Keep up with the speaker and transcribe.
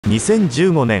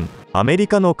2015年、アメリ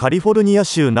カのカリフォルニア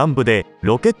州南部で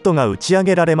ロケットが打ち上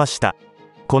げられました。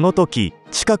この時、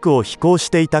近くを飛行し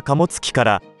ていた貨物機か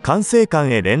ら管制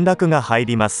官へ連絡が入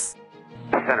ります。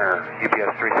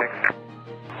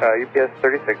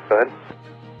UPS-36, go ahead.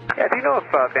 Yeah, do you know if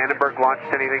Vandenberg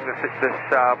launched anything this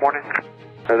morning?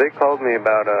 They called me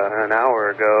about an hour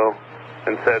ago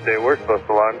and said they were supposed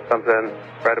to launch something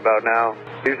right about now.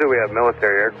 Usually we have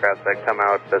military aircraft that come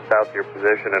out to south of your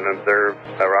position and observe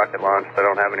a rocket launch, but I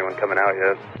don't have anyone coming out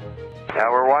yet. Yeah,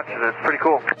 we're watching it. It's pretty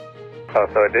cool. Oh,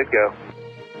 so it did go.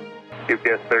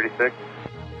 UPS-36?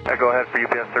 Yeah, go ahead for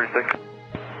UPS-36.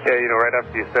 Yeah, you know, right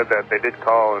after you said that, they did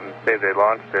call and say they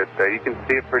launched it. You can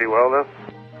see it pretty well, though?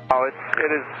 Oh, it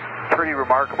is pretty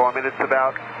remarkable. I mean, it's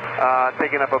about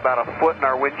taking up about a foot in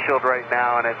our windshield right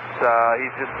now, and it's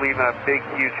he's just leaving a big,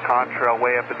 huge contrail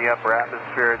way up in the upper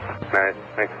atmosphere. Nice,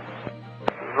 thanks.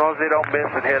 As long as they don't miss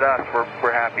and hit us,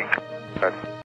 we're happy. Right.